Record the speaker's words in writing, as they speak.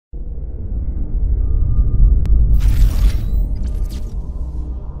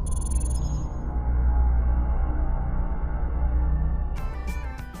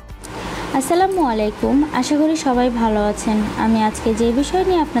আসসালামু আলাইকুম। আশা করি সবাই ভালো আছেন। আমি আজকে যে বিষয়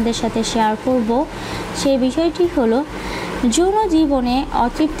নিয়ে আপনাদের সাথে শেয়ার করব সেই বিষয়টি হলো যৌন জীবনে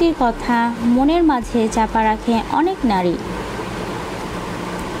অতৃপ্তির কথা মনের মাঝে চাপা রাখে অনেক নারী।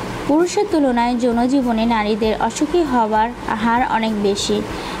 পুরুষের তুলনায় যৌন জীবনে নারীদের অসুখী হওয়ার হার অনেক বেশি।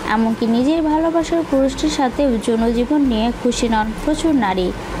 এমনকি নিজের ভালোবাসার পুরুষটির সাথেও যৌন জীবন নিয়ে খুশি নন প্রচুর নারী।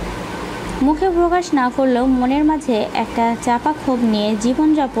 মুখে প্রকাশ না করলেও মনের মাঝে একটা চাপা ক্ষোভ নিয়ে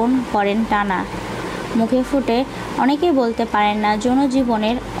জীবনযাপন করেন টানা। মুখে ফুটে অনেকে বলতে পারেন না যৌন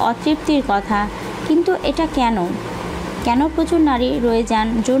জীবনের অতৃপ্তির কথা, কিন্তু এটা কেন প্রচুর নারী রয়ে যান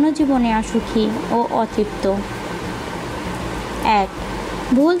যৌন জীবনে অসুখী ও অতৃপ্ত? 1.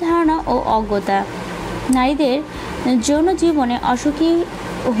 ভুল ধারণা ও অজ্ঞতা। নারীদের যৌন জীবনে অসুখী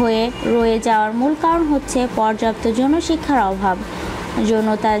হয়ে রয়ে যাওয়ার মূল কারণ হচ্ছে পর্যাপ্ত যৌন শিক্ষার অভাব।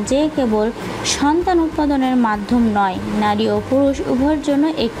 যৌনতা যে কেবল সন্তান উৎপাদনের মাধ্যম নয়, নারী ও পুরুষ উভয়ের জন্য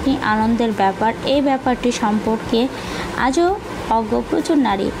একটি আনন্দের ব্যাপার। এই ব্যাপারটি সম্পর্কে আজও অজ্ঞ প্রচুর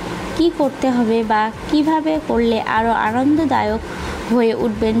নারী। কি করতে হবে বা কিভাবে করলে আরও আনন্দদায়ক হয়ে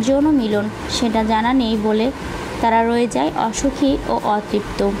উঠবেন যৌন মিলন, সেটা জানা নেই বলে তারা রয়ে যায় অসুখী ও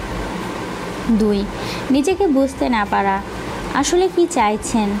অতৃপ্ত। 2. নিজেকে বুঝতে না পারা। আসলে কি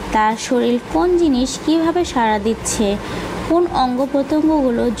চাইছেন, তার শরীর কোন জিনিস কিভাবে সাড়া দিচ্ছে, কোন অঙ্গ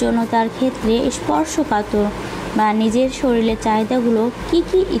প্রত্যঙ্গগুলো যৌনতার ক্ষেত্রে স্পর্শকাতর, বা নিজের শরীরের চাহিদাগুলো কি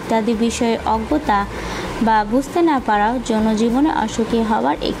ইত্যাদি বিষয়ে অজ্ঞতা বা বুঝতে না পারাও যৌন জীবনে অসুখী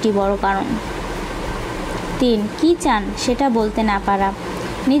হওয়ার একটি বড় কারণ। 3. কি চান সেটা বলতে না পারা।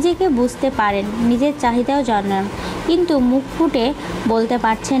 নিজেকে বুঝতে পারেন, নিজের চাহিদাও জানেন, কিন্তু মুখ ফুটে বলতে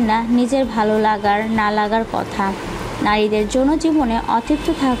পারছেন না নিজের ভালো লাগার না লাগার কথা। নারীদের যৌন জীবনে অতৃপ্ত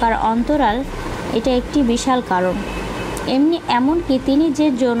থাকার অন্তরাল এটা একটি বিশাল কারণ। এমনকি তিনি যে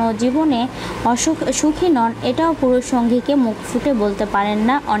যৌন জীবনে সুখী নন, এটাও পুরুষ সঙ্গীকে মুখ ফুটে বলতে পারেন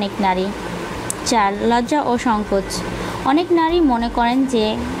না অনেক নারী। 4. লজ্জা ও সংকোচ। অনেক নারী মনে করেন যে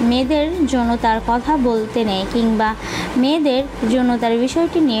মেয়েদের যৌনতার কথা বলতে নেই, কিংবা মেয়েদের যৌনতার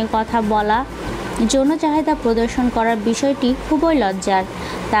বিষয়টি নিয়ে কথা বলা, যৌন চাহিদা প্রদর্শন করার বিষয়টি খুবই লজ্জার,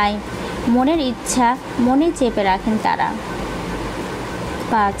 তাই মনের ইচ্ছা মনে চেপে রাখেন তারা।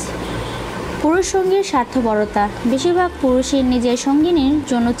 5. পুরুষ সঙ্গীর স্বার্থপরতা। বেশিরভাগ পুরুষই নিজের সঙ্গিনীর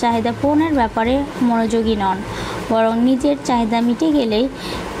যৌন চাহিদা পূরণের ব্যাপারে মনোযোগী নন, বরং নিজের চাহিদা মিটে গেলেই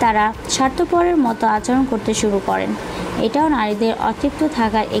তারা স্বার্থপরের মতো আচরণ করতে শুরু করেন। এটাও নারীদের অতৃপ্ত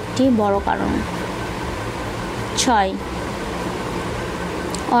থাকার একটি বড় কারণ। 6.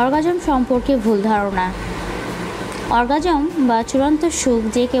 অর্গাজম সম্পর্কে ভুল ধারণা। অর্গাজম বা চূড়ান্ত সুখ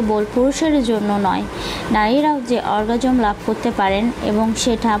যে কেবল পুরুষের জন্য নয়, নারীরাও যে অর্গাজম লাভ করতে পারেন এবং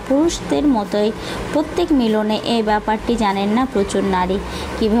সেটা পুরুষদের মতোই প্রত্যেক মিলনে, এই ব্যাপারটি জানেন না প্রচুর নারী।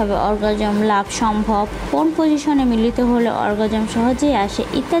 কিভাবে অর্গাজম লাভ সম্ভব, কোন পজিশনে মিলিত হলে অর্গাজম সহজেই আসে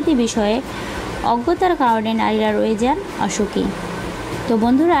ইত্যাদি বিষয়ে অজ্ঞতার কারণে নারীরা রয়ে যান অসুখী। তো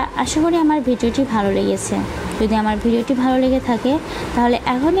বন্ধুরা, আশা করি আমার ভিডিওটি ভালো লেগেছে। যদি আমার ভিডিওটি ভালো লেগে থাকে তাহলে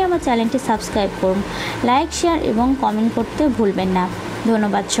এখনই আমার চ্যানেলটি সাবস্ক্রাইব করুন, লাইক, শেয়ার এবং কমেন্ট করতে ভুলবেন না।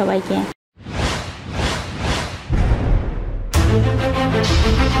 ধন্যবাদ সবাইকে।